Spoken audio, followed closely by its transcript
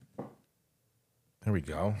There we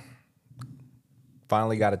go.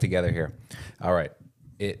 Finally got it together here. All right.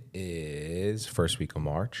 It is first week of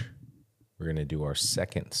March. We're going to do our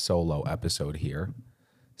second solo episode here.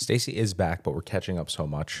 Stacy is back, but we're catching up so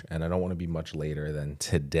much, and I don't want to be much later than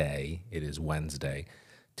today. It is Wednesday.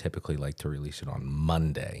 Typically like to release it on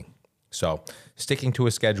Monday. So sticking to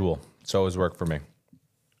a schedule. So has worked for me.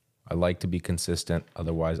 I like to be consistent.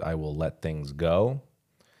 Otherwise, I will let things go.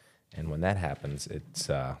 And when that happens, it's,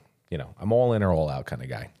 I'm all in or all out kind of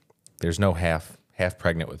guy. There's no half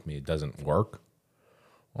pregnant with me. It doesn't work.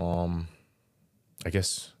 I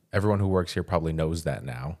guess everyone who works here probably knows that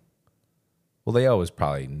now. Well, they always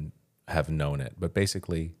probably have known it. But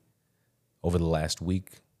basically, over the last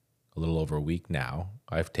week, a little over a week now,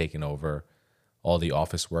 I've taken over all the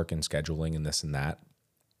office work and scheduling and this and that.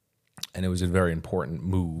 And it was a very important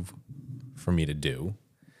move for me to do.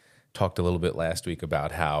 Talked a little bit last week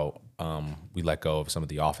about how we let go of some of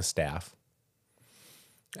the office staff.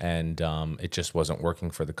 And it just wasn't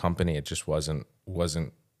working for the company. It just wasn't.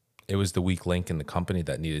 It was the weak link in the company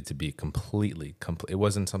that needed to be it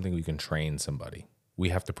wasn't something we can train somebody. We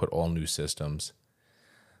have to put all new systems.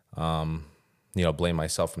 Blame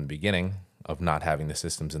myself from the beginning of not having the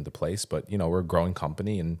systems into place. But, we're a growing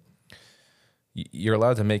company and you're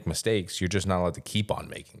allowed to make mistakes. You're just not allowed to keep on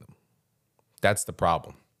making them. That's the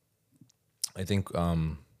problem. I think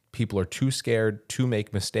people are too scared to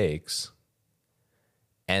make mistakes.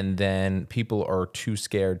 And then people are too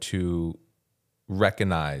scared to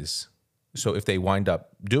recognize. So if they wind up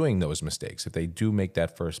doing those mistakes, if they do make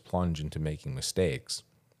that first plunge into making mistakes,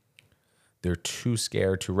 they're too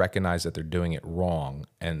scared to recognize that they're doing it wrong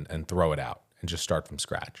and throw it out and just start from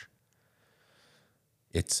scratch.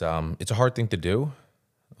 It's a hard thing to do.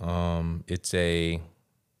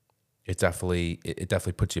 It definitely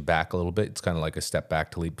puts you back a little bit. It's kind of like a step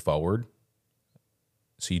back to leap forward.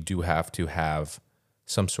 So you do have to have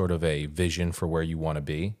some sort of a vision for where you want to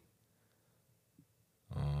be.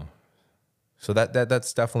 So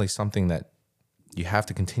that's definitely something that you have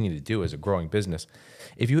to continue to do as a growing business.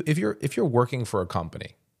 If you're working for a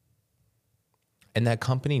company and that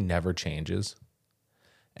company never changes,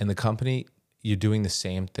 and the company you're doing the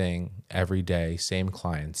same thing every day, same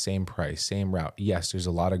client, same price, same route. Yes, there's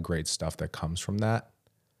a lot of great stuff that comes from that,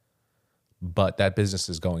 but that business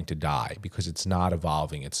is going to die because it's not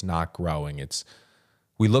evolving, it's not growing.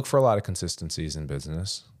 We look for a lot of consistencies in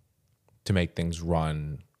business to make things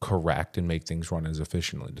run correct and make things run as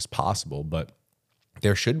efficiently as possible, but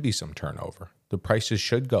there should be some turnover. The prices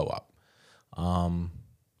should go up.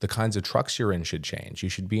 The kinds of trucks you're in should change. You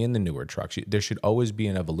should be in the newer trucks. There should always be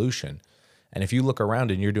an evolution. And if you look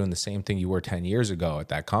around and you're doing the same thing you were 10 years ago at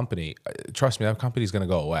that company, trust me, that company's going to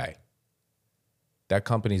go away. That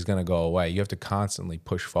company's going to go away. You have to constantly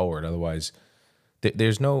push forward. Otherwise,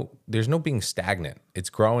 there's no being stagnant. It's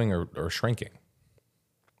growing or shrinking.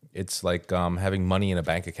 It's like having money in a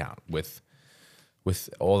bank account with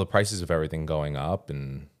all the prices of everything going up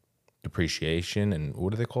and depreciation and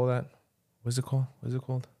what do they call that? What is it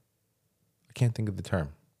called? I can't think of the term.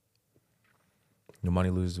 No money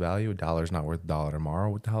loses value. A dollar's not worth a dollar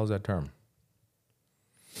tomorrow. What the hell is that term?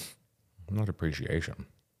 Not appreciation.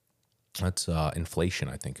 That's inflation,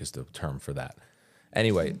 I think, is the term for that.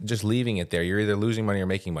 Anyway, just leaving it there. You're either losing money or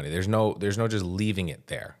making money. There's no just leaving it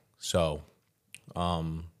there. So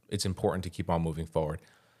it's important to keep on moving forward.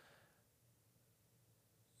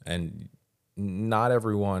 And not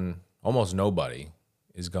everyone, almost nobody,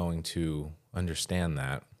 is going to understand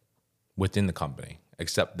that within the company,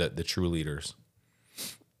 except the true leaders.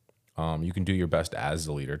 You can do your best as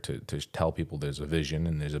the leader to tell people there's a vision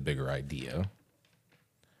and there's a bigger idea.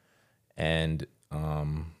 And,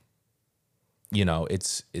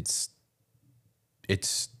 it's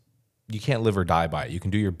you can't live or die by it. You can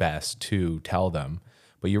do your best to tell them,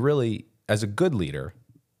 but you really, as a good leader,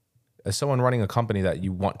 as someone running a company that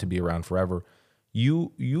you want to be around forever,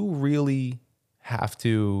 you really have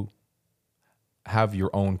to have your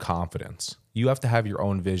own confidence. You have to have your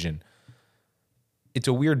own vision. It's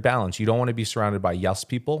a weird balance. You don't want to be surrounded by yes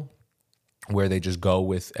people where they just go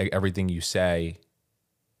with everything you say,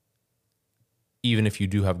 even if you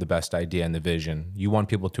do have the best idea and the vision. You want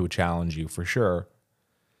people to challenge you for sure.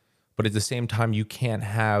 But at the same time, you can't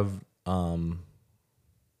have other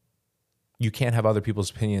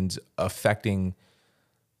people's opinions affecting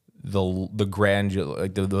the grand,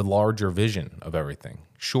 like the larger vision of everything.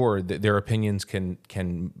 Sure, their opinions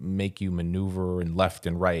can make you maneuver and left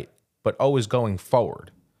and right, but always going forward.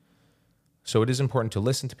 So it is important to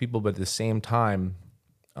listen to people, but at the same time,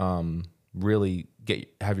 really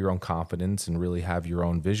have your own confidence and really have your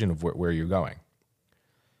own vision of where you're going.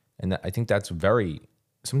 And I think that's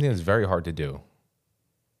something that's very hard to do.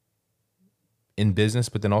 in business,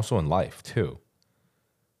 but then also in life too.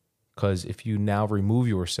 Because if you now remove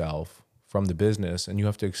yourself from the business and you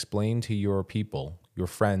have to explain to your people, your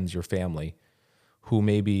friends, your family, who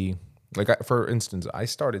maybe, like, for instance, I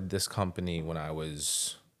started this company when I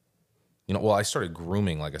was, I started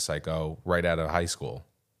grooming like a psycho right out of high school.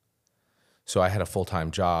 So I had a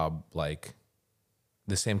full-time job, like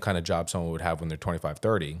the same kind of job someone would have when they're 25,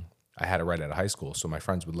 30. I had it right out of high school. So my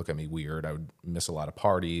friends would look at me weird. I would miss a lot of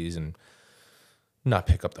parties and not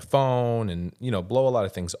pick up the phone and, blow a lot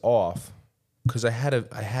of things off because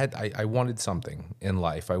I wanted something in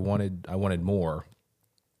life. I wanted more.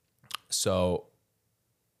 So,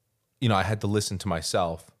 I had to listen to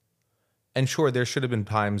myself. And sure, there should have been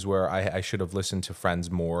times where I should have listened to friends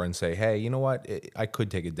more and say, hey, you know what? I could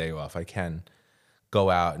take a day off. I can go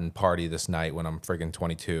out and party this night when I'm friggin'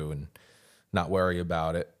 22 and not worry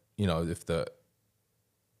about it. If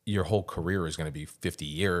your whole career is going to be 50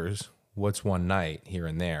 years, what's one night here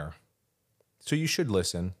and there? So you should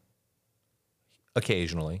listen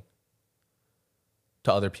occasionally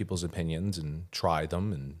to other people's opinions and try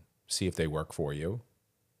them and see if they work for you.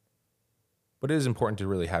 But it is important to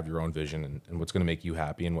really have your own vision and what's going to make you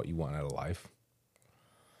happy and what you want out of life.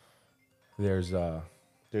 There's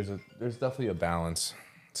definitely a balance.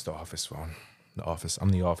 It's the office phone. The office. I'm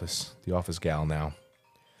the office gal now.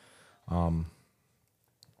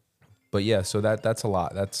 But yeah, so that's a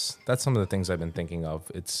lot. That's some of the things I've been thinking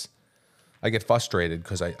of. I get frustrated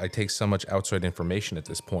because I take so much outside information at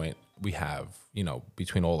this point. We have,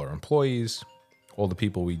 between all our employees, all the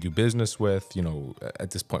people we do business with,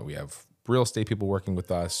 at this point we have real estate people working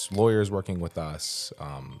with us, lawyers working with us,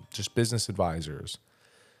 just business advisors.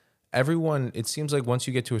 Everyone, it seems like once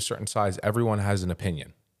you get to a certain size, everyone has an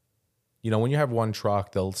opinion. When you have one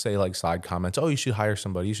truck, they'll say like side comments, oh, you should hire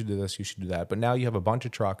somebody, you should do this, you should do that. But now you have a bunch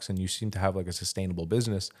of trucks and you seem to have like a sustainable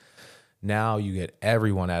business. Now you get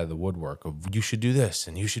everyone out of the woodwork of you should do this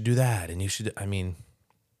and you should do that. And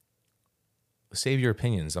save your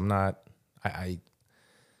opinions. I'm not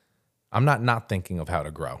thinking of how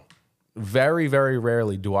to grow. Very, very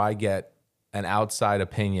rarely do I get an outside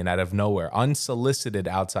opinion out of nowhere, unsolicited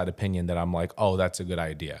outside opinion that I'm like, oh, that's a good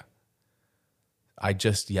idea. I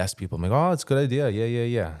just yes people. I'm like, oh, it's a good idea.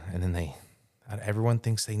 Yeah. And then everyone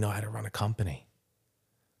thinks they know how to run a company.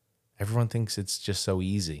 Everyone thinks it's just so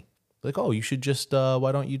easy. Like, oh, you should just,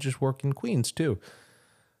 why don't you just work in Queens too?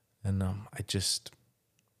 And I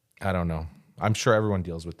don't know. I'm sure everyone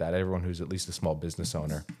deals with that. Everyone who's at least a small business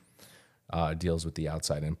owner deals with the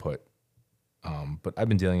outside input. But I've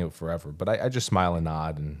been dealing with it forever. But I just smile and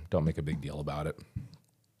nod and don't make a big deal about it.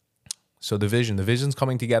 So the vision's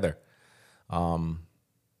coming together.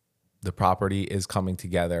 The property is coming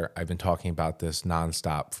together. I've been talking about this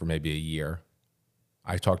nonstop for maybe a year.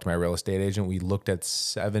 I talked to my real estate agent. We looked at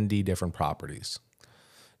 70 different properties.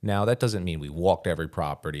 Now, that doesn't mean we walked every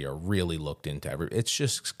property or really looked into every. It's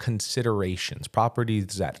just considerations,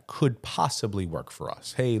 properties that could possibly work for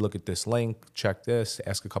us. Hey, look at this link, check this,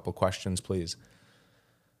 ask a couple questions, please.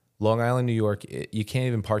 Long Island, New York, you can't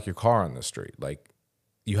even park your car on the street. Like,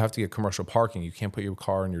 you have to get commercial parking. You can't put your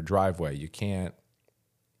car in your driveway. You can't.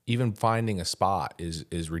 Even finding a spot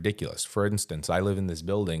is ridiculous. For instance, I live in this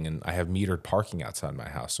building and I have metered parking outside my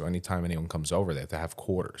house. So anytime anyone comes over, they have to have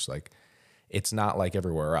quarters. Like, it's not like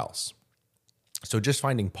everywhere else. So just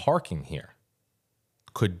finding parking here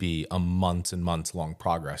could be a months and months long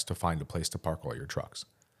progress to find a place to park all your trucks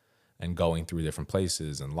and going through different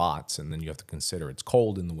places and lots. And then you have to consider it's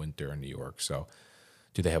cold in the winter in New York. So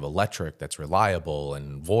do they have electric that's reliable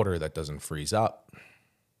and water that doesn't freeze up?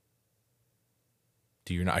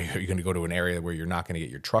 Are you going to go to an area where you're not going to get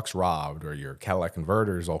your trucks robbed or your Cadillac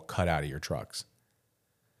converters all cut out of your trucks?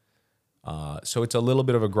 So it's a little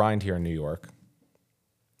bit of a grind here in New York,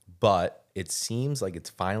 but it seems like it's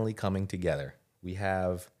finally coming together.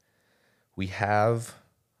 We're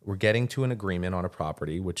getting to an agreement on a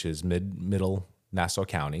property, which is middle Nassau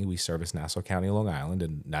County. We service Nassau County, Long Island,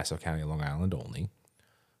 and Nassau County, Long Island only.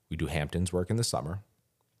 We do Hamptons work in the summer,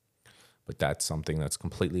 but that's something that's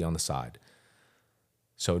completely on the side.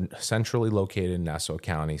 So centrally located in Nassau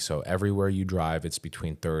County. So everywhere you drive, it's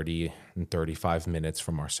between 30 and 35 minutes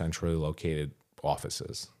from our centrally located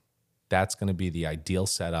offices. That's going to be the ideal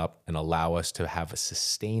setup and allow us to have a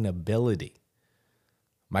sustainability.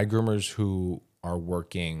 My groomers who are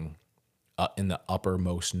working in the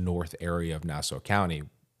uppermost north area of Nassau County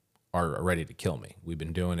are ready to kill me. We've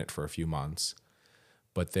been doing it for a few months,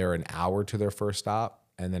 but they're an hour to their first stop.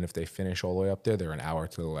 And then if they finish all the way up there, they're an hour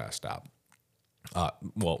to the last stop.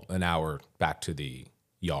 An hour back to the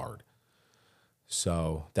yard.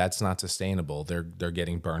 So that's not sustainable. They're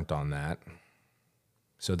getting burnt on that.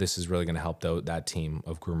 So this is really going to help that team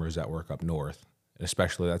of groomers that work up north, and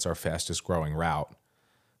especially that's our fastest growing route,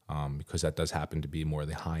 because that does happen to be more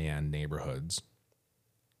the high end neighborhoods.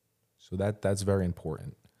 So that's very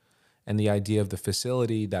important. And the idea of the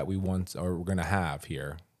facility that we're going to have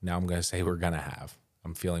here. Now I'm going to say we're going to have.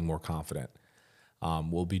 I'm feeling more confident.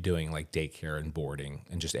 We'll be doing like daycare and boarding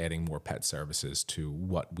and just adding more pet services to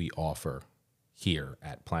what we offer here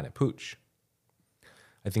at Planet Pooch.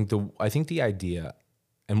 I think the idea,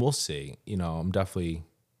 and we'll see. I'm definitely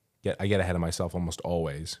I get ahead of myself almost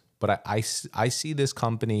always, but I see this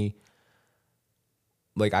company.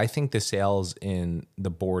 Like, I think the sales in the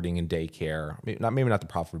boarding and daycare, maybe not the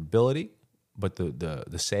profitability, but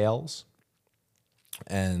the sales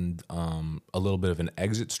and a little bit of an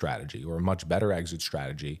exit strategy, or a much better exit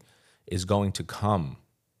strategy, is going to come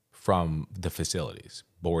from the facilities,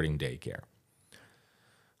 boarding, daycare.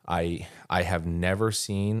 I have never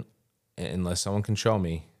seen, unless someone can show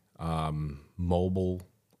me, mobile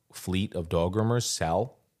fleet of dog groomers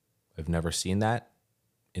sell. I've never seen that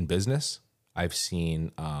in business. I've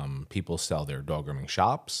seen people sell their dog grooming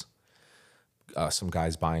shops. Some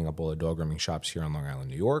guys buying up all the dog grooming shops here in Long Island,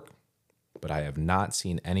 New York. But I have not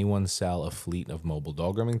seen anyone sell a fleet of mobile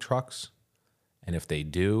dog grooming trucks. And if they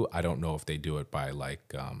do, I don't know if they do it by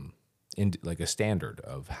like a standard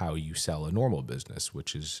of how you sell a normal business,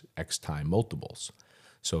 which is X time multiples.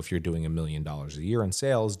 So if you're doing $1 million a year in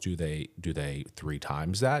sales, do they 3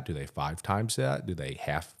 times that? Do they 5 times that? Do they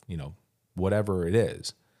half, whatever it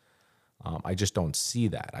is? I just don't see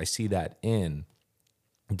that. I see that in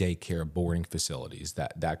daycare boarding facilities,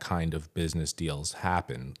 that kind of business deals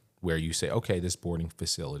happen where you say, okay, this boarding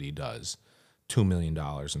facility does $2 million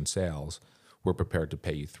in sales. We're prepared to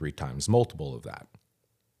pay you 3 times multiple of that.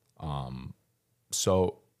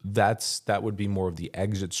 So that would be more of the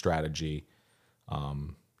exit strategy,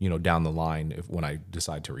 down the line when I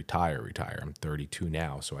decide to retire. I'm 32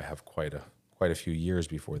 now, so I have quite a few years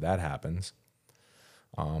before that happens.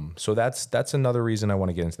 So that's another reason I want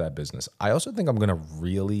to get into that business. I also think I'm going to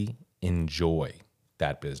really enjoy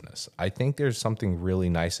that business. I think there's something really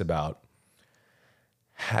nice about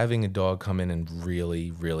having a dog come in and really,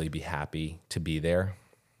 really be happy to be there.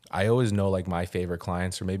 I always know like my favorite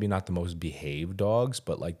clients are maybe not the most behaved dogs,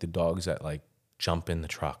 but like the dogs that like jump in the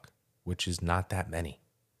truck, which is not that many.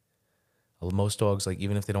 Most dogs, like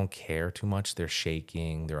even if they don't care too much, they're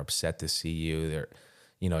shaking, they're upset to see you,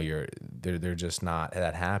 they're just not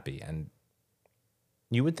that happy. And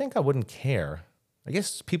you would think I wouldn't care. I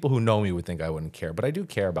guess people who know me would think I wouldn't care, but I do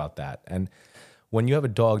care about that. And when you have a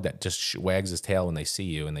dog that just wags his tail when they see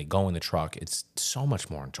you and they go in the truck, it's so much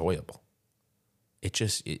more enjoyable.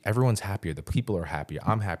 Everyone's happier. The people are happier.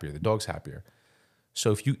 I'm happier. The dog's happier.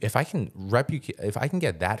 So if I can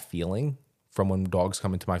get that feeling from when dogs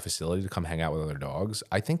come into my facility to come hang out with other dogs,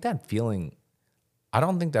 I think that feeling, I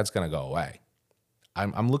don't think that's going to go away.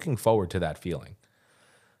 I'm looking forward to that feeling.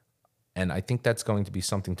 And I think that's going to be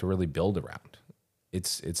something to really build around.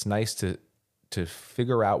 It's nice to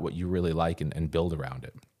figure out what you really like and build around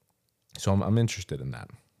it. So I'm interested in that.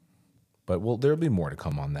 But there'll be more to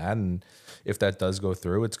come on that. And if that does go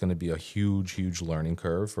through, it's going to be a huge, huge learning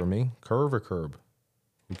curve for me. Curve or curb?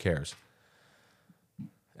 Who cares?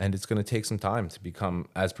 And it's going to take some time to become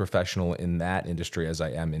as professional in that industry as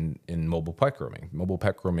I am in mobile pet grooming. Mobile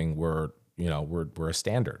pet grooming, we're a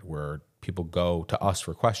standard where people go to us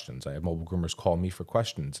for questions. I have mobile groomers call me for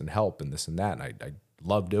questions and help and this and that. And I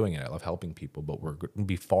love doing it. I love helping people, but we're going to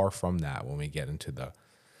be far from that when we get into the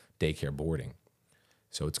daycare boarding.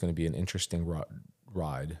 So it's going to be an interesting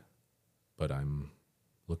ride, but I'm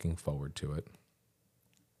looking forward to it.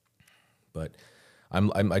 But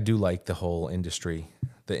I do like the whole industry,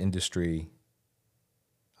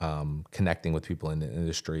 connecting with people in the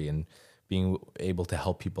industry and being able to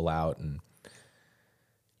help people out. And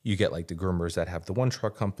you get like the groomers that have the one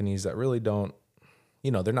truck companies that really don't,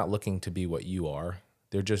 they're not looking to be what you are.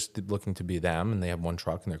 They're just looking to be them, and they have one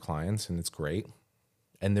truck and their clients, and it's great.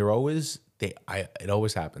 And it always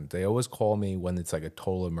happens. They always call me when it's like a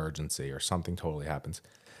total emergency or something totally happens.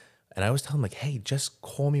 And I always tell them like, hey, just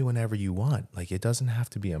call me whenever you want. Like, it doesn't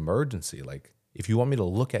have to be an emergency. Like, if you want me to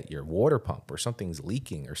look at your water pump or something's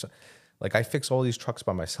leaking or something, like I fix all these trucks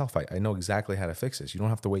by myself. I know exactly how to fix this. You don't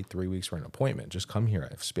have to wait 3 weeks for an appointment. Just come here.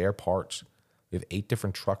 I have spare parts. We have 8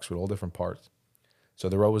 different trucks with all different parts. So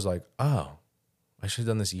they're always like, oh, I should have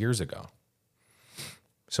done this years ago.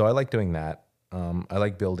 So I like doing that. I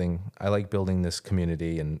like building this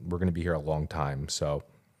community, and we're going to be here a long time. So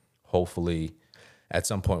hopefully at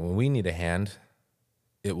some point when we need a hand,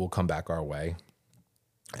 it will come back our way.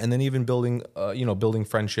 And then even building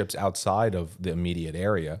friendships outside of the immediate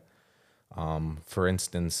area. For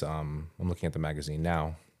instance, I'm looking at the magazine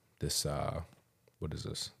now. This, what is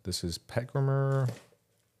this? This is Pet Groomer.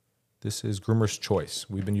 This is Groomer's Choice.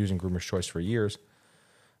 We've been using Groomer's Choice for years,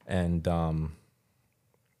 and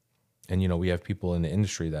we have people in the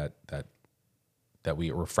industry that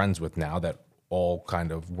we're friends with now that all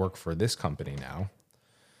kind of work for this company now.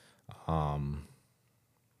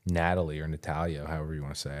 Natalie or Natalia, however you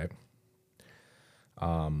want to say it.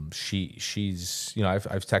 She's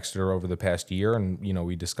I've texted her over the past year, and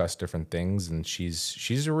we discussed different things, and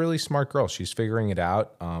she's a really smart girl. She's figuring it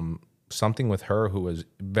out. Something with her who was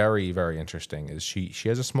very, very interesting is she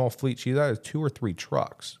has a small fleet. She has 2 or 3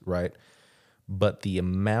 trucks, right? But the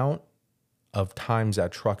amount of times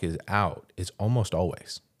that truck is out is almost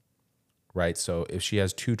always, right? So if she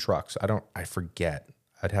has 2 trucks, I forget.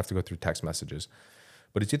 I'd have to go through text messages,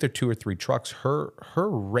 but it's either 2 or 3 trucks. Her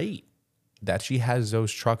rate that she has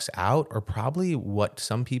those trucks out are probably what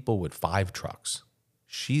some people would 5 trucks.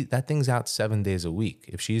 That thing's out 7 days a week.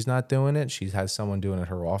 If she's not doing it, she has someone doing it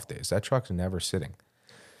her off days. That truck's never sitting.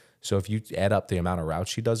 So if you add up the amount of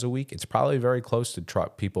routes she does a week, it's probably very close to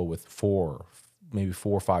truck people with 4, maybe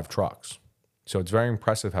 4 or 5 trucks. So it's very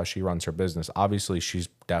impressive how she runs her business. Obviously, she's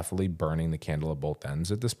definitely burning the candle at both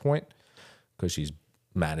ends at this point because she's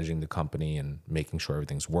managing the company and making sure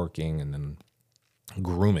everything's working, and then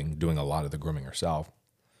doing a lot of the grooming herself.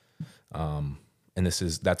 And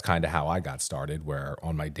that's kind of how I got started, where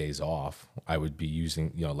on my days off, I would be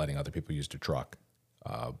letting other people use the truck.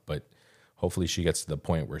 But hopefully she gets to the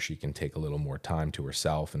point where she can take a little more time to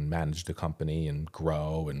herself and manage the company and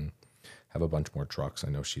grow and have a bunch more trucks. I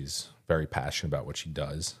know she's very passionate about what she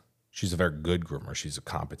does. She's a very good groomer. She's a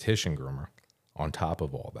competition groomer on top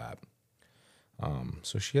of all that.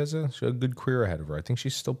 So she has a good career ahead of her. I think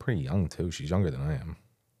she's still pretty young too. She's younger than I am.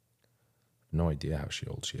 No idea how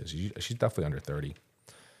old she is. She's definitely under 30.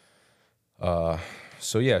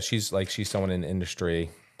 So yeah, she's someone in the industry,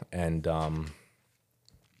 and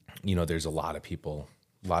there's a lot of people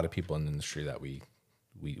in the industry that we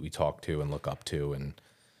talk to and look up to, and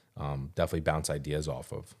definitely bounce ideas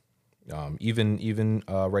off of. Even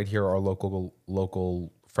right here, our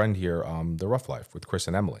local friend here, the Rough Life with Chris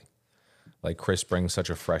and Emily. Like, Chris brings such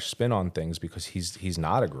a fresh spin on things because he's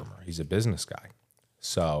not a groomer. He's a business guy.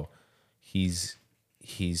 So he's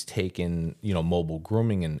taken, mobile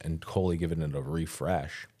grooming and totally given it a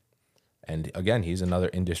refresh. And again, he's another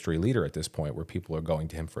industry leader at this point where people are going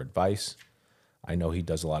to him for advice. I know he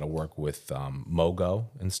does a lot of work with Mogo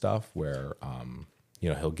and stuff where,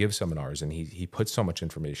 he'll give seminars, and he puts so much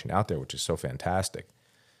information out there, which is so fantastic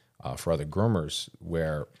for other groomers,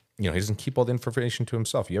 where he doesn't keep all the information to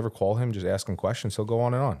himself. You ever call him, just ask him questions, he'll go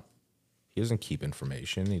on and on. He doesn't keep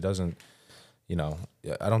information. He doesn't,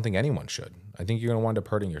 I don't think anyone should. I think you're going to wind up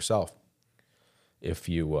hurting yourself if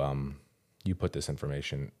you put this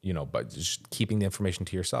information, but just keeping the information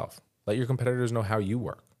to yourself. Let your competitors know how you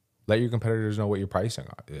work. Let your competitors know what your pricing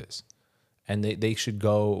is. And they should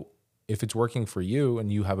go, if it's working for you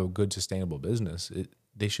and you have a good sustainable business,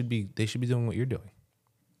 they should be doing what you're doing.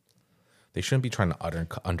 They shouldn't be trying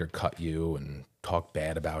to undercut you and talk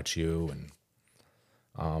bad about you.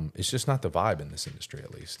 And it's just not the vibe in this industry,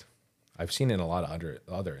 at least. I've seen it in a lot of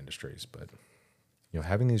other industries, but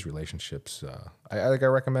having these relationships, I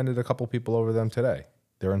recommended a couple people over them today.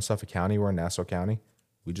 They're in Suffolk County. We're in Nassau County.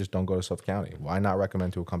 We just don't go to Suffolk County. Why not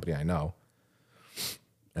recommend to a company I know?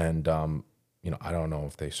 And I don't know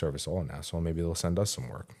if they service all in Nassau. Maybe they'll send us some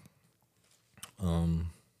work.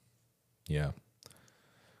 Yeah.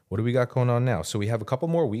 What do we got going on now? So we have a couple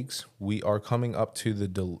more weeks. We are coming up to the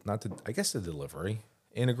delivery.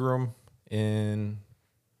 Intergroom in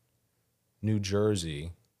New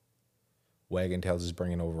Jersey. Wagon Tails is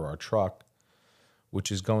bringing over our truck,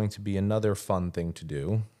 which is going to be another fun thing to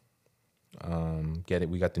do.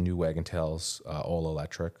 We got the new Wagon Tails, all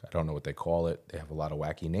electric. I don't know what they call it. They have a lot of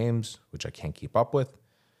wacky names, which I can't keep up with.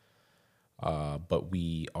 But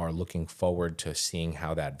we are looking forward to seeing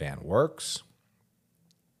how that van works.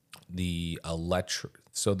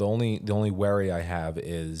 So the only worry I have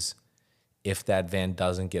is if that van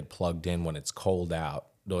doesn't get plugged in when it's cold out,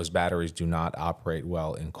 those batteries do not operate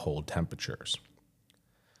well in cold temperatures.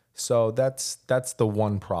 So that's the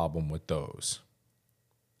one problem with those.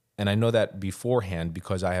 And I know that beforehand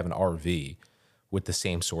because I have an RV with the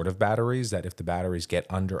same sort of batteries, that if the batteries get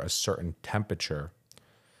under a certain temperature,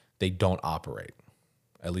 they don't operate,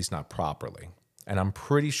 at least not properly. And I'm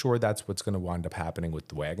pretty sure that's what's going to wind up happening with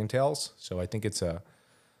the Wagon Tails. So I think it's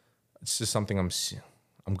just something I'm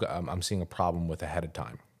seeing a problem with ahead of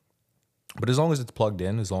time. But as long as it's plugged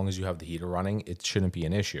in, as long as you have the heater running, it shouldn't be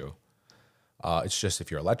an issue. It's just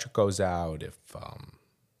if your electric goes out, if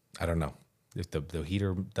I don't know. If the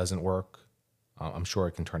heater doesn't work, I'm sure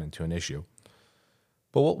it can turn into an issue.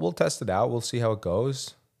 But we'll test it out. We'll see how it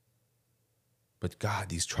goes. But God,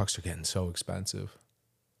 these trucks are getting so expensive.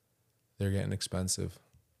 They're getting expensive.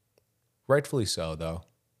 Rightfully so, though.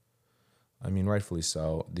 I mean, rightfully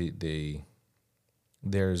so.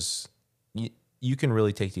 There's you can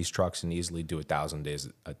really take these trucks and easily do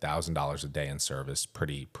 $1,000 a day in service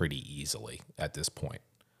pretty easily at this point.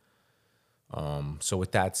 So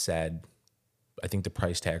with that said, I think the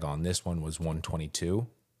price tag on this one was $122,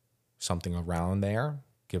 something around there,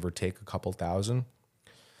 give or take a couple thousand.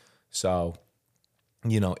 So,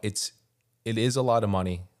 it is a lot of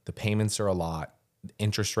money. The payments are a lot. The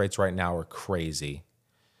interest rates right now are crazy.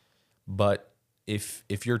 But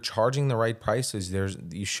if you're charging the right prices,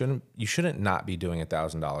 you shouldn't not be doing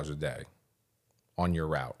 $1,000 a day on your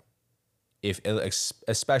route.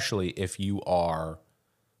 Especially if you are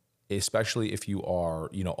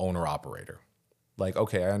owner operator. Like,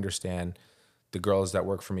 okay, I understand the girls that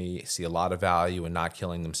work for me see a lot of value in not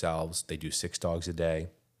killing themselves. They do 6 dogs a day.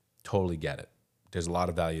 Totally get it. There's a lot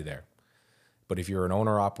of value there. But if you're an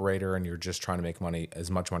owner operator and you're just trying to make money,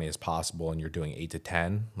 as much money as possible, and you're doing 8 to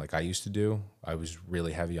 10, like I used to do, I was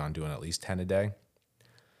really heavy on doing at least 10 a day.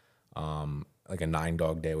 Like a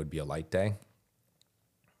 9-dog day would be a light day.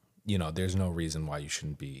 There's no reason why you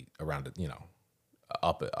shouldn't be around,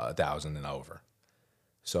 up 1,000 and over.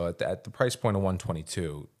 So at the price point of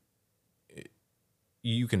 122,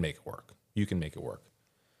 you can make it work. You can make it work.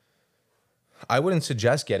 I wouldn't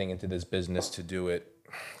suggest getting into this business to do it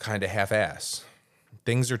kind of half-ass.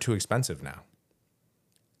 Things are too expensive now.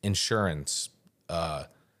 Insurance,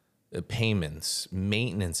 payments,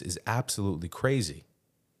 maintenance is absolutely crazy.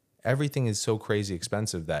 Everything is so crazy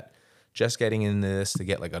expensive that just getting into this to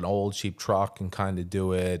get like an old cheap truck and kind of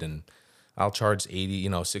do it, and I'll charge $80,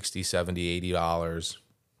 $60, $70, $80.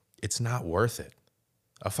 It's not worth it.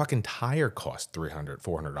 A fucking tire costs $300,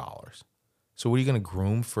 $400. So what are you going to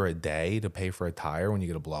groom for a day to pay for a tire when you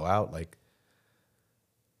get a blowout? Like,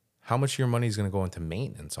 how much of your money is going to go into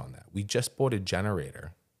maintenance on that? We just bought a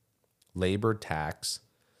generator, labor, tax,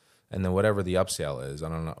 and then whatever the upsell is. I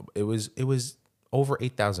don't know. It was over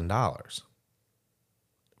 $8,000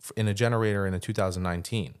 in a generator in a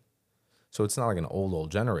 2019. So it's not like an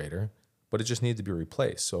old generator, but it just needed to be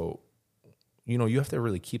replaced. So, you have to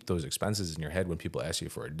really keep those expenses in your head when people ask you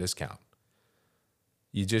for a discount.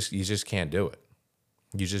 You just can't do it.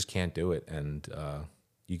 You just can't do it, and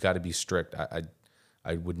you got to be strict.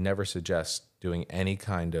 I would never suggest doing any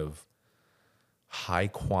kind of high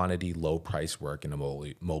quantity, low price work in a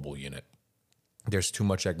mobile unit. There's too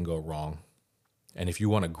much that can go wrong. And if you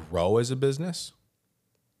want to grow as a business,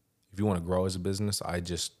 I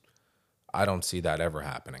don't see that ever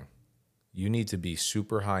happening. You need to be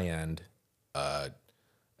super high end,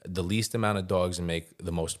 the least amount of dogs, and make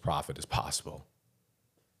the most profit as possible.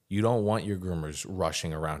 You don't want your groomers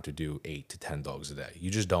rushing around to do 8 to 10 dogs a day.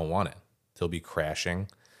 You just don't want it. They'll be crashing.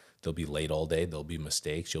 They'll be late all day. There'll be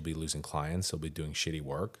mistakes. You'll be losing clients. They'll be doing shitty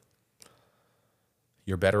work.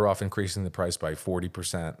 You're better off increasing the price by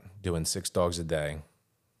 40%, doing 6 dogs a day.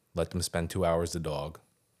 Let them spend 2 hours a dog,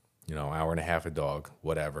 hour and a half a dog,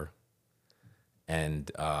 whatever.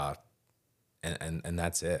 And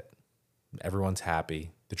that's it. Everyone's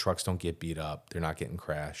happy. The trucks don't get beat up. They're not getting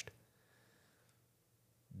crashed.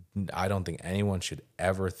 I don't think anyone should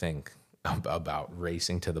ever think about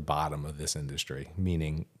racing to the bottom of this industry,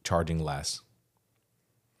 meaning charging less.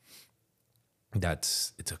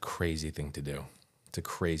 It's a crazy thing to do. It's a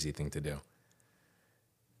crazy thing to do.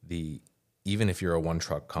 Even if you're a one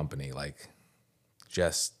truck company, like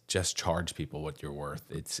just charge people what you're worth.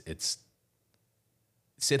 It's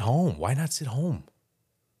sit home. Why not sit home?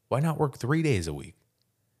 Why not work 3 days a week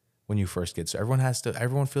when you first get? So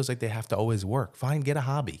everyone feels like they have to always work. Fine, get a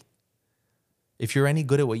hobby. If you're any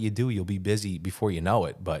good at what you do, you'll be busy before you know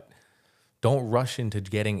it, but don't rush into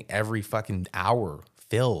getting every fucking hour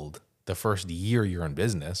filled the first year you're in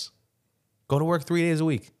business. Go to work 3 days a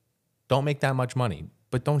week. Don't make that much money,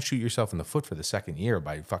 but don't shoot yourself in the foot for the second year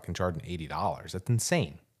by fucking charging $80. That's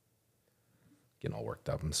insane. Getting all worked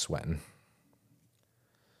up. I'm sweating.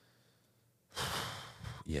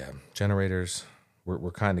 Yeah, generators,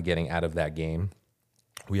 we're kind of getting out of that game.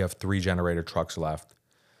 We have 3 generator trucks left.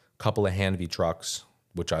 Couple of Hanvee trucks,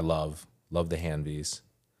 which I love the Hanvees.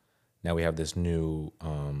 Now we have this new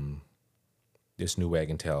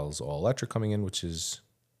Wagon Tails all electric coming in, which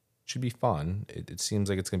should be fun. It seems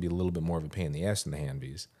like it's gonna be a little bit more of a pain in the ass than the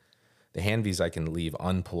Hanvees. The Hanvees I can leave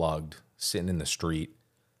unplugged, sitting in the street.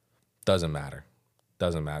 Doesn't matter.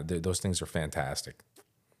 Those things are fantastic.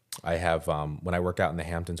 I have when I work out in the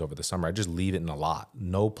Hamptons over the summer, I just leave it in a lot.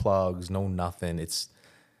 No plugs, no nothing. It's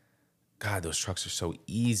God, those trucks are so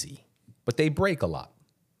easy, but they break a lot.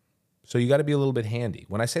 So you got to be a little bit handy.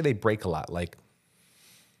 When I say they break a lot, like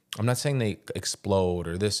I'm not saying they explode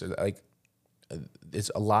or this, or like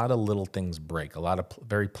it's a lot of little things break. A lot of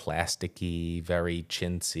very plasticky, very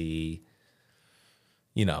chintzy,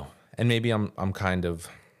 you know. And maybe I'm kind of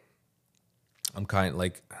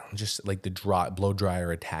like just like the blow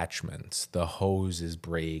dryer attachments. The hoses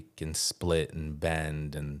break and split and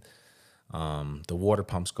bend, and the water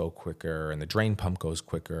pumps go quicker and the drain pump goes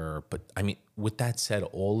quicker. But I mean, with that said,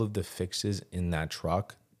 all of the fixes in that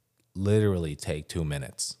truck literally take 2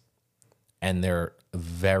 minutes, and they're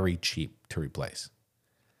very cheap to replace.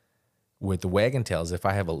 With the wagon tails, if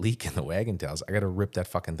I have a leak in the wagon tails, I got to rip that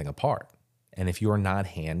fucking thing apart. And if you're not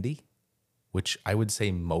handy, which I would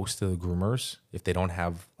say most of the groomers, if they don't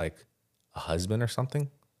have like a husband or something,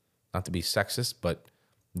 not to be sexist, but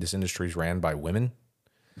this industry is ran by women.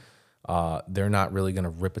 They're not really going to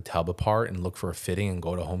rip a tub apart and look for a fitting and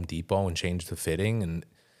go to Home Depot and change the fitting. And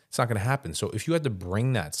it's not going to happen. So if you had to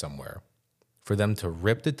bring that somewhere for them to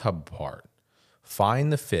rip the tub apart,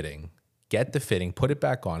 find the fitting, get the fitting, put it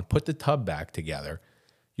back on, put the tub back together,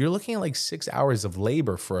 you're looking at like 6 hours of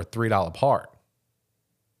labor for a $3 part.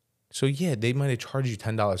 So yeah, they might have charged you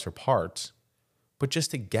 $10 for parts, but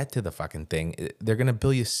just to get to the fucking thing, they're going to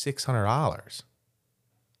bill you $600.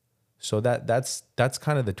 So that's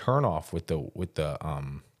kind of the turnoff with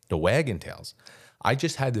the wagon tails. I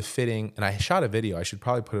just had the fitting, and I shot a video. I should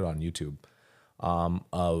probably put it on YouTube.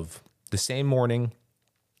 Of the same morning,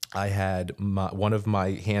 I had one of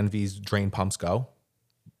my Hanvi's drain pumps go,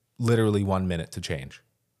 literally 1 minute to change,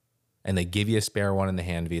 and they give you a spare one in the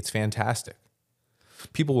Hanvi. It's fantastic.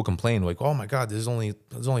 People will complain like, "Oh my God, there's only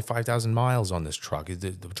 5,000 miles on this truck. Is the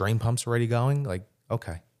drain pump's already going?" Like,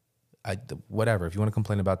 okay. Whatever. If you want to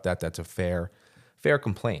complain about that, that's a fair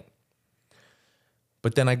complaint.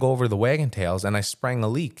 But then I go over to the wagon tails and I sprang a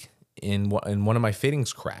leak in one of my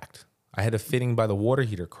fittings cracked. I had a fitting by the water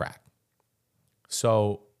heater crack.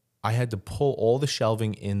 So I had to pull all the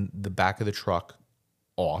shelving in the back of the truck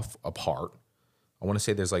apart. I want to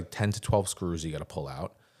say there's like 10 to 12 screws you got to pull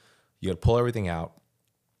out. You got to pull everything out.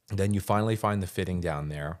 Then you finally find the fitting down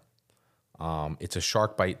there. It's a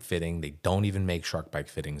SharkBite fitting. They don't even make SharkBite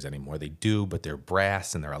fittings anymore. They do, but they're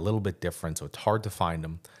brass and they're a little bit different, so it's hard to find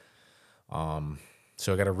them.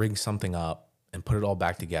 So I got to rig something up and put it all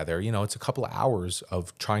back together. You know, it's a couple of hours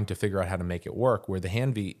of trying to figure out how to make it work. Where the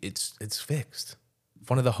Hanvi, it's fixed. If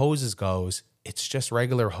one of the hoses goes, it's just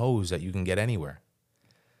regular hose that you can get anywhere.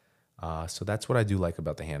 So that's what I do like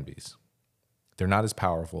about the Hanvis. They're not as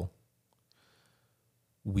powerful.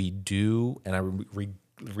 We do, and I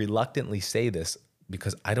reluctantly say this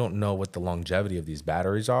because I don't know what the longevity of these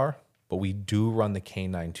batteries are, but we do run the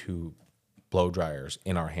K92 blow dryers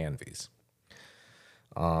in our Hanvis.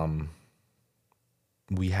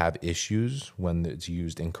 We have issues when it's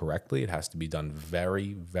used incorrectly. It has to be done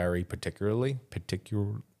very, very particular,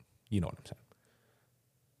 you know what I'm saying.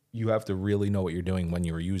 You have to really know what you're doing when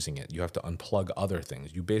you're using it. You have to unplug other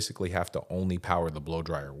things. You basically have to only power the blow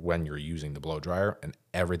dryer when you're using the blow dryer, and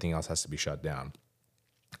everything else has to be shut down.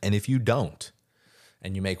 And if you don't,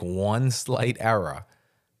 and you make one slight error,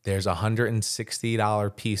 there's a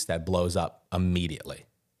 $160 piece that blows up immediately.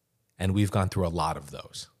 And we've gone through a lot of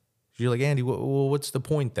those. You're like, Andy, what's the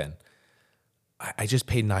point then? I just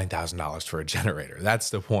paid $9,000 for a generator. That's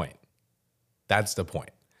the point. That's the point.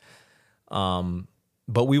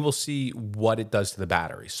 But we will see what it does to the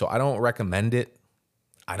battery. So I don't recommend it.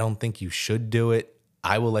 I don't think you should do it.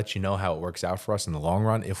 I will let you know how it works out for us in the long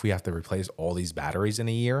run if we have to replace all these batteries in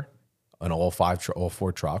a year on all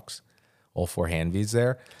four trucks, all four Hanvis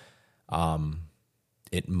there.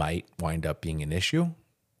 It might wind up being an issue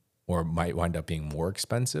or might wind up being more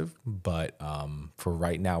expensive. But for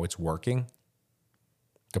right now, it's working.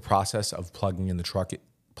 The process of plugging in the truck,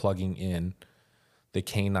 plugging in the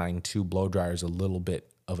K92 blow dryer is a little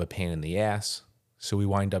bit of a pain in the ass. So we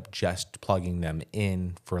wind up just plugging them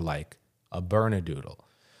in for like a Bernedoodle,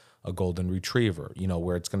 a golden retriever, you know,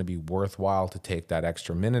 where it's going to be worthwhile to take that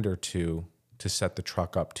extra minute or two to set the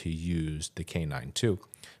truck up to use the K92.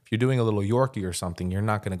 If you're doing a little Yorkie or something, you're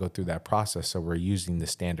not going to go through that process. So we're using the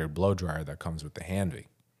standard blow dryer that comes with the Hanvi.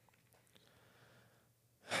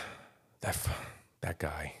 That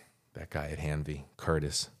guy at Hanvi,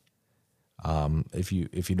 Curtis. If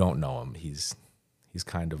you don't know him, he's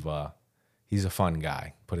kind of he's a fun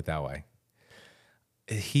guy, put it that way.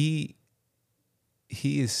 He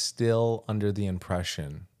is still under the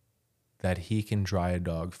impression that he can dry a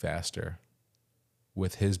dog faster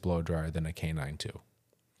with his blow dryer than a K92.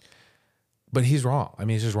 But he's wrong. I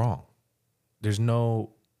mean, he's just wrong. There's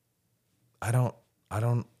no, I don't,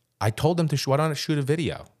 I told them to, why don't I shoot a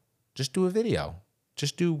video? Just do a video.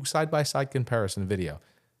 Just do side-by-side comparison video.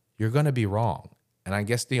 You're going to be wrong. And I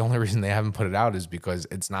guess the only reason they haven't put it out is because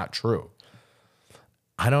it's not true.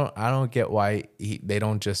 I don't get why they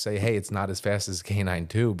don't just say, hey, it's not as fast as K9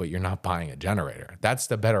 2, but you're not buying a generator. That's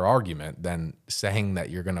the better argument than saying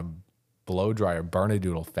that you're going to blow dry or burn a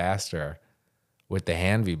doodle faster with the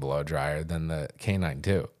Hanvey blow dryer than the K9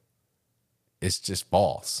 2. It's just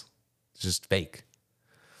false. It's just fake.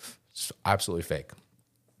 It's absolutely fake.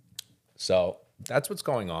 So that's what's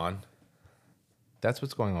going on. That's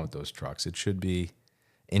what's going on with those trucks. It should be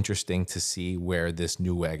interesting to see where this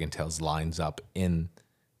new Wagon Tails lines up in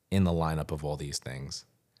the lineup of all these things.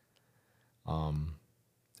 And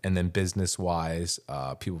then business-wise,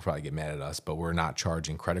 people probably get mad at us, but we're not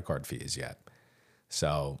charging credit card fees yet.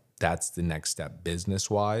 So that's the next step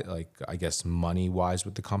business-wise, like I guess money-wise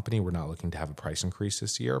with the company. We're not looking to have a price increase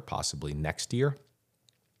this year, possibly next year.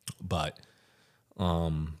 But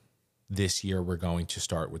this year we're going to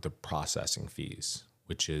start with the processing fees,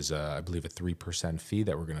 which is, I believe, a 3% fee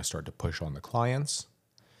that we're going to start to push on the clients.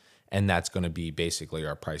 And that's going to be basically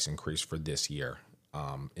our price increase for this year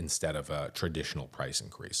instead of a traditional price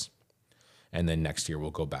increase. And then next year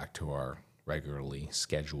we'll go back to our regularly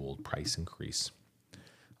scheduled price increase.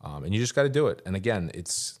 And you just got to do it. And again,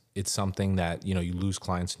 it's something that, you lose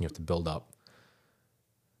clients and you have to build up.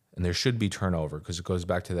 And there should be turnover because it goes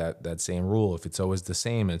back to that same rule. If it's always the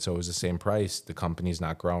same and it's always the same price, the company's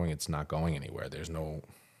not growing, it's not going anywhere. There's no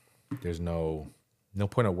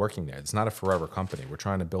point of working there. It's not a forever company. We're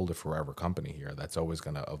trying to build a forever company here that's always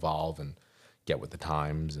going to evolve and get with the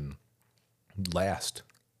times and last.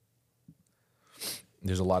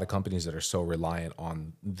 There's a lot of companies that are so reliant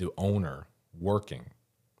on the owner working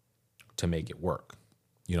to make it work.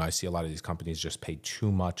 I see a lot of these companies just pay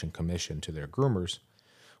too much in commission to their groomers,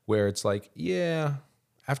 where it's like, yeah,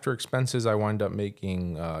 after expenses, I wind up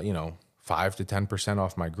making, 5 to 10%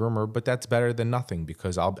 off my groomer, but that's better than nothing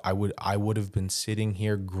because I would have been sitting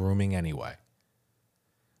here grooming anyway,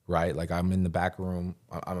 right? Like I'm in the back room.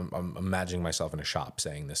 I'm imagining myself in a shop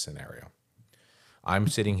saying this scenario. I'm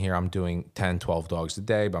sitting here. I'm doing 10, 12 dogs a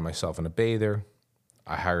day by myself in a bather.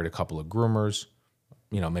 I hired a couple of groomers.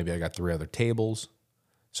 Maybe I got 3 other tables.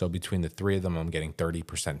 So between the 3 of them, I'm getting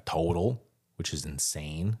 30% total, which is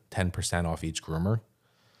insane. 10% off each groomer.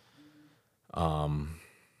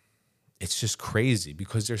 It's just crazy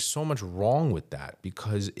because there's so much wrong with that.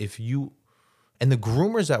 Because and the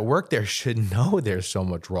groomers that work there should know there's so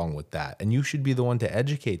much wrong with that. And you should be the one to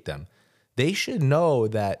educate them. They should know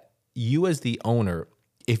that you as the owner,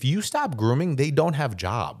 if you stop grooming, they don't have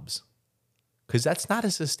jobs. Because that's not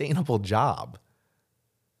a sustainable job.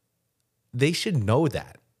 They should know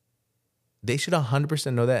that. They should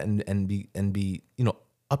 100% know that and be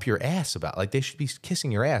up your ass about, like they should be kissing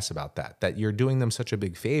your ass about that you're doing them such a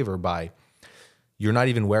big favor by, you're not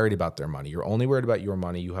even worried about their money. You're only worried about your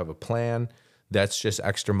money. You have a plan that's just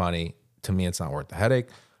extra money. To me, it's not worth the headache,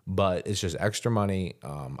 but it's just extra money.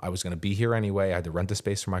 I was going to be here anyway. I had to rent the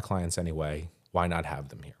space for my clients anyway. Why not have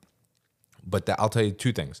them here? But I'll tell you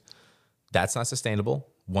 2 things. That's not sustainable.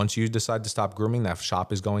 Once you decide to stop grooming, that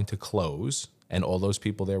shop is going to close and all those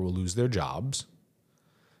people there will lose their jobs.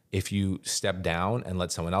 If you step down and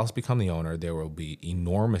let someone else become the owner, there will be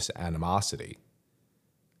enormous animosity.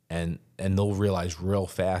 And they'll realize real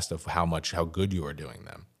fast of how good you are doing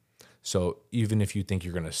them. So even if you think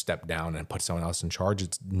you're going to step down and put someone else in charge,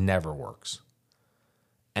 it never works.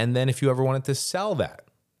 And then if you ever wanted to sell that,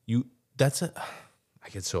 I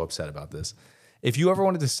get so upset about this. If you ever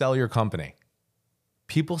wanted to sell your company,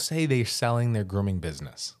 people say they're selling their grooming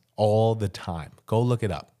business all the time. Go look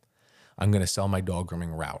it up. I'm going to sell my dog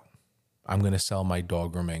grooming route. I'm going to sell my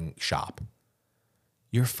dog grooming shop.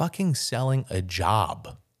 You're fucking selling a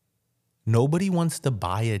job. Nobody wants to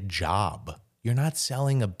buy a job. You're not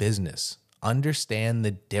selling a business. Understand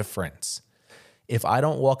the difference. If I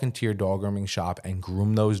don't walk into your dog grooming shop and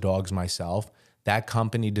groom those dogs myself, that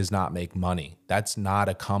company does not make money. That's not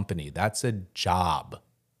a company. That's a job.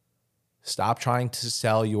 Stop trying to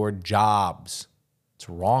sell your jobs. What's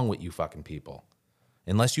wrong with you fucking people?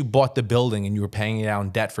 Unless you bought the building and you were paying it down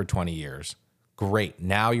debt for 20 years. Great.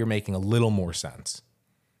 Now you're making a little more sense.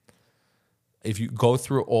 If you go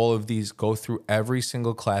through all of these, go through every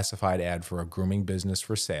single classified ad for a grooming business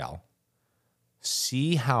for sale,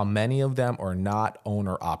 see how many of them are not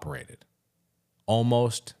owner operated.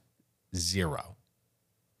 Almost zero.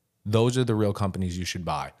 Those are the real companies you should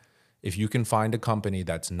buy. If you can find a company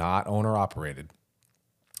that's not owner operated,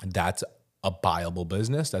 that's a buyable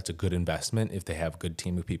business. That's a good investment if they have a good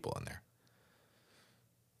team of people in there.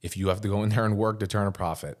 If you have to go in there and work to turn a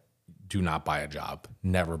profit, do not buy a job.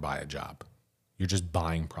 Never buy a job. You're just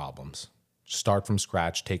buying problems. Start from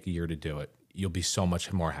scratch. Take a year to do it. You'll be so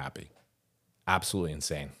much more happy. Absolutely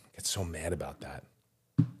insane. I get so mad about that.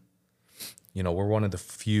 You know, we're one of the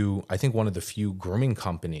few grooming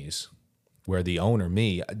companies where the owner,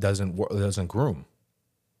 me, doesn't groom.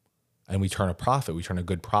 And we turn a profit. We turn a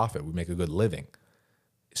good profit. We make a good living.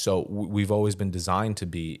 So we've always been designed to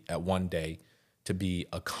be at one day to be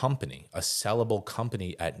a company, a sellable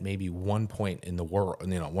company at maybe one point in the world,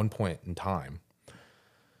 one point in time.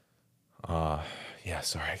 Sorry,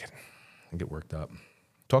 I get worked up.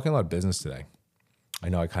 Talking a lot of business today. I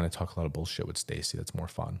know I kind of talk a lot of bullshit with Stacy. That's more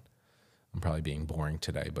fun. I'm probably being boring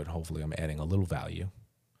today, but hopefully I'm adding a little value,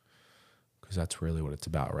 because that's really what it's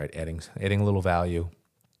about, right? Adding a little value,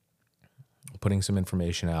 putting some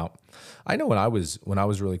information out. I know when I was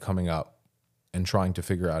really coming up and trying to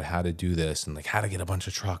figure out how to do this and like how to get a bunch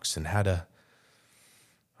of trucks and how to,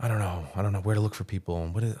 I don't know where to look for people.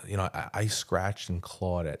 And I scratched and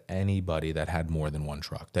clawed at anybody that had more than one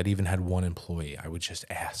truck, that even had one employee. I would just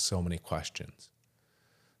ask so many questions.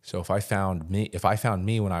 So if I found me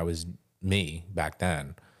when I was me back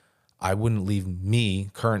then, I wouldn't leave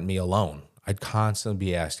current me alone. I'd constantly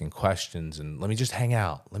be asking questions and let me just hang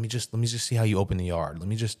out. Let me just see how you open the yard.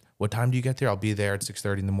 What time do you get there? I'll be there at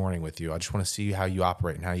 6:30 in the morning with you. I just want to see how you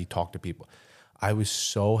operate and how you talk to people. I was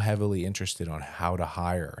so heavily interested on how to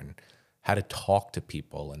hire and how to talk to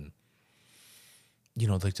people, and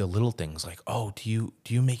like the little things like, oh, do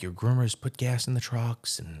you make your groomers put gas in the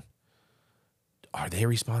trucks, and are they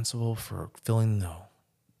responsible for filling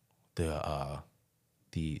the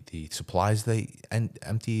supplies they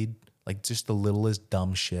emptied? Like just the littlest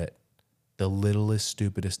dumb shit, the littlest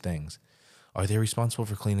stupidest things. Are they responsible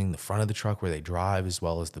for cleaning the front of the truck where they drive as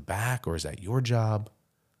well as the back, or is that your job?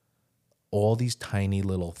 All these tiny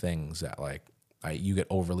little things that you get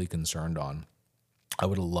overly concerned on. I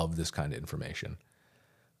would have loved this kind of information.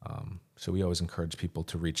 So we always encourage people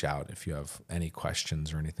to reach out if you have any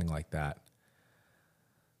questions or anything like that.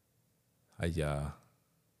 I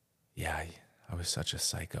was such a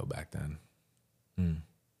psycho back then.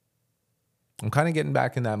 I'm kind of getting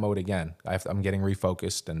back in that mode again. I'm getting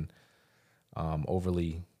refocused and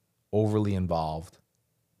overly involved.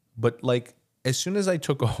 But like as soon as I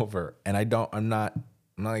took over, and I'm not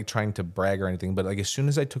like trying to brag or anything, but like as soon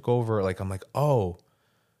as I took over, like I'm like, oh,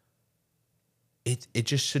 it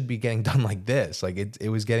just should be getting done like this. Like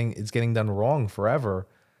it's getting done wrong forever.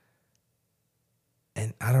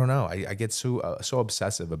 And I don't know. I get so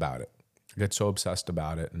obsessive about it. I get so obsessed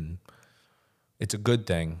about it, and it's a good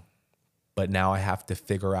thing. But now I have to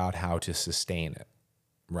figure out how to sustain it,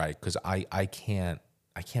 right? Because I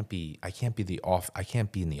can't be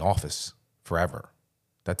in the office forever.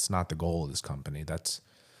 That's not the goal of this company. That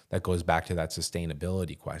goes back to that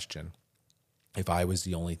sustainability question. If I was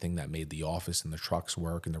the only thing that made the office and the trucks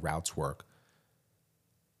work and the routes work,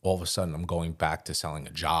 all of a sudden I'm going back to selling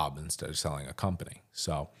a job instead of selling a company.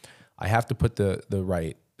 So I have to put the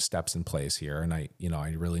right steps in place here, and I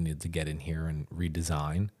really need to get in here and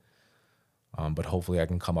redesign. But hopefully I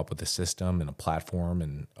can come up with a system and a platform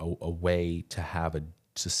and a way to have a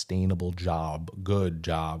sustainable good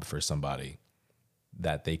job for somebody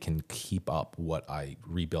that they can keep up what I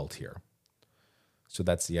rebuilt here. So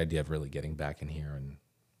that's the idea of really getting back in here and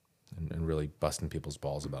really busting people's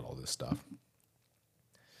balls about all this stuff.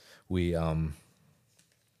 We have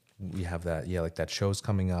that, like that show's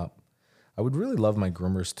coming up. I would really love my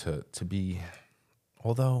groomers to be,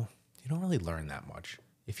 although you don't really learn that much.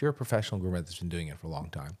 If you're a professional groomer that's been doing it for a long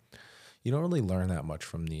time, you don't really learn that much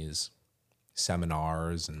from these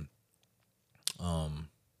seminars, and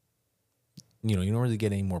you don't really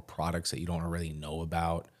get any more products that you don't already know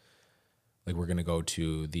about. Like we're gonna go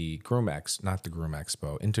to the Groom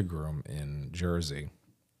Expo, Intergroom in Jersey.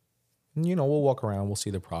 And, we'll walk around, we'll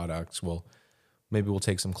see the products, maybe we'll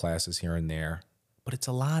take some classes here and there, but it's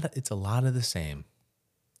a lot of the same.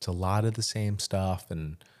 It's a lot of the same stuff,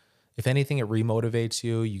 and if anything, it remotivates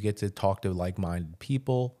you. You get to talk to like-minded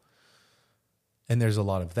people, and there's a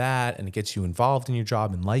lot of that, and it gets you involved in your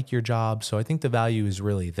job and like your job. So I think the value is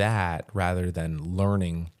really that, rather than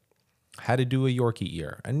learning how to do a Yorkie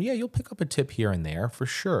ear. And yeah, you'll pick up a tip here and there for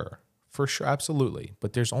sure, absolutely.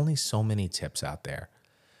 But there's only so many tips out there,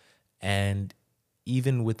 and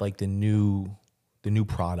even with like the new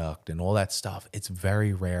product and all that stuff, it's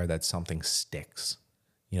very rare that something sticks.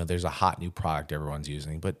 There's a hot new product everyone's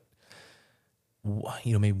using, but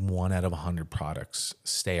maybe 1 out of 100 products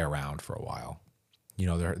stay around for a while.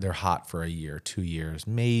 They're hot for a year, 2 years,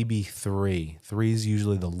 maybe 3. 3 is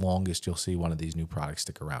usually the longest you'll see one of these new products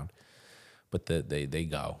stick around. but they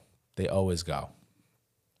go. They always go.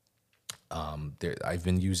 I've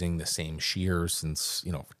been using the same shears since,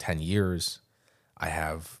 for 10 years. I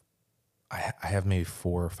have maybe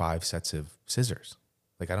 4 or 5 sets of scissors.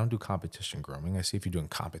 Like, I don't do competition grooming. I see if you're doing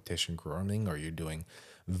competition grooming or you're doing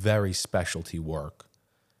very specialty work,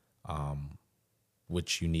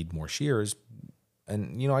 which you need more shears.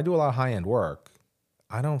 And, I do a lot of high-end work.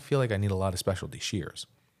 I don't feel like I need a lot of specialty shears.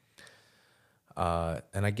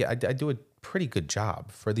 And I do a pretty good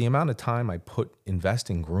job. For the amount of time I invest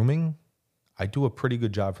in grooming, I do a pretty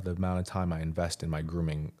good job for the amount of time I invest in my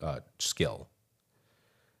grooming skill.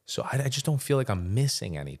 So I just don't feel like I'm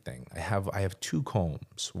missing anything. I have 2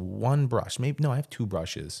 combs, 1 brush. I have 2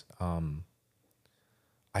 brushes.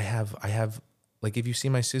 I have like, if you see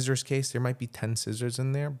my scissors case, there might be 10 scissors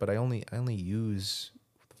in there, but I only use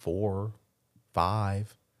 4,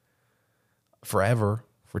 5 forever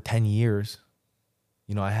for 10 years.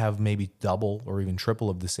 I have maybe double or even triple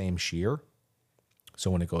of the same shear.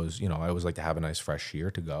 So when it goes, I always like to have a nice fresh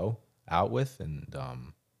shear to go out with and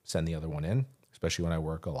send the other one in, especially when I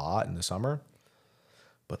work a lot in the summer.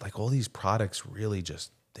 But like, all these products really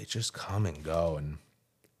they just come and go. And,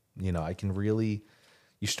 I can really,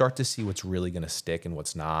 you start to see what's really going to stick and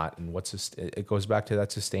what's not. And it goes back to that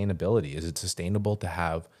sustainability. Is it sustainable to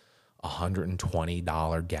have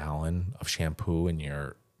 $120 gallon of shampoo in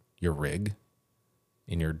your rig,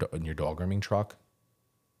 in your dog grooming truck?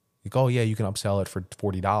 Like, oh yeah, you can upsell it for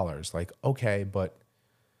 $40. Like, okay, but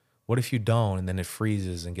what if you don't, and then it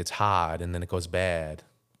freezes and gets hot and then it goes bad?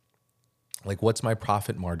 Like, what's my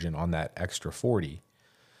profit margin on that extra $40?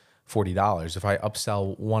 If I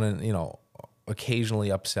upsell one, occasionally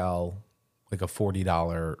upsell like a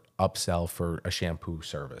 $40 upsell for a shampoo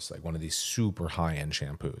service, like one of these super high-end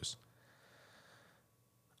shampoos.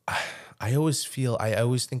 I always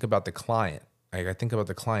think about the client. Like, I think about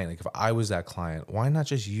the client. Like, if I was that client, why not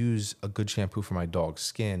just use a good shampoo for my dog's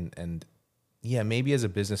skin? And yeah, maybe as a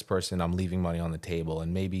business person, I'm leaving money on the table,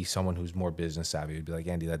 and maybe someone who's more business savvy would be like,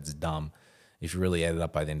 Andy, that's dumb. If you really add it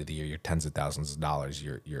up by the end of the year, you're tens of thousands of dollars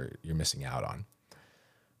you're missing out on.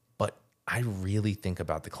 But I really think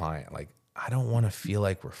about the client. Like, I don't want to feel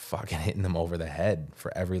like we're fucking hitting them over the head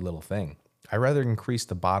for every little thing. I'd rather increase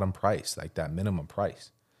the bottom price, like that minimum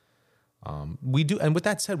price. We do, and with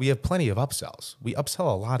that said, we have plenty of upsells. We upsell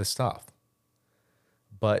a lot of stuff,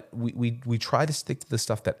 but we try to stick to the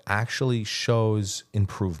stuff that actually shows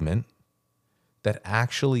improvement, that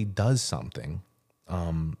actually does something.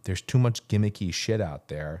 There's too much gimmicky shit out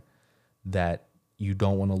there that you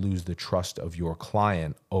don't want to lose the trust of your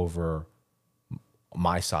client over.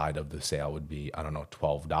 My side of the sale would be, I don't know,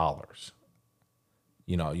 $12.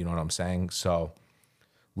 You know what I'm saying? So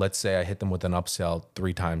let's say I hit them with an upsell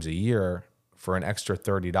 3 times a year. For an extra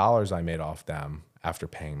 $30 I made off them after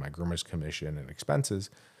paying my groomer's commission and expenses,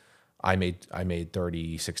 I made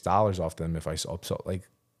 $36 off them if I upsell. Like,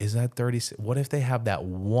 is that 36? What if they have that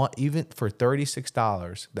one, even for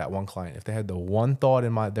 $36, that one client, if they had the one thought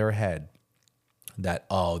in their head that,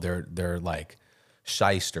 oh, they're like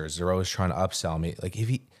shysters, they're always trying to upsell me. Like, if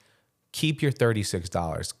you keep your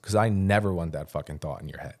 $36, because I never want that fucking thought in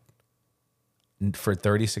your head. For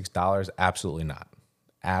 $36, absolutely not.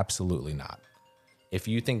 Absolutely not. If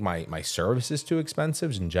you think my service is too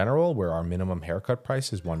expensive in general, where our minimum haircut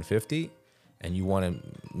price is $150, and you want to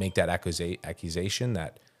make that accusation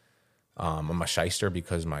that I'm a shyster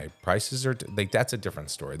because my prices are like, that's a different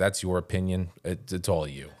story. That's your opinion. It's all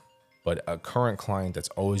you. But a current client that's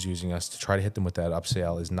always using us to try to hit them with that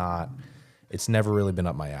upsell it's never really been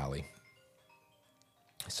up my alley.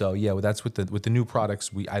 So yeah, that's with the new products.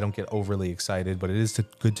 I don't get overly excited, but it is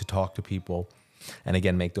good to talk to people, and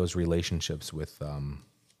again, make those relationships with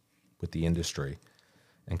the industry,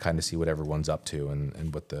 and kind of see what everyone's up to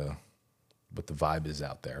and what the vibe is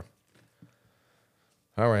out there.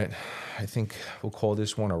 All right, I think we'll call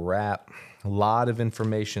this one a wrap. A lot of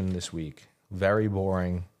information this week. Very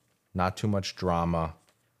boring. Not too much drama.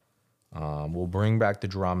 We'll bring back the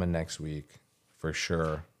drama next week for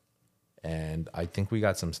sure. And I think we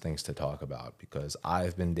got some things to talk about because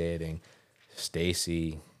I've been dating.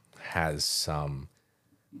 Stacy has some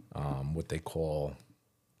what they call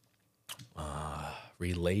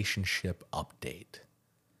relationship update,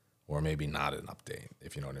 or maybe not an update,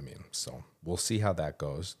 if you know what I mean. So we'll see how that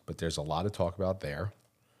goes. But there's a lot to talk about there.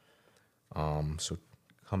 So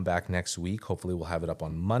come back next week. Hopefully we'll have it up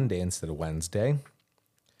on Monday instead of Wednesday.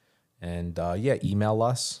 And yeah, email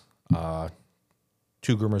us.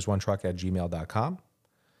 2groomersoneTruck@gmail.com.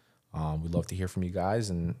 We'd love to hear from you guys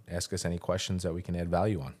and ask us any questions that we can add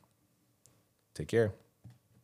value on. Take care.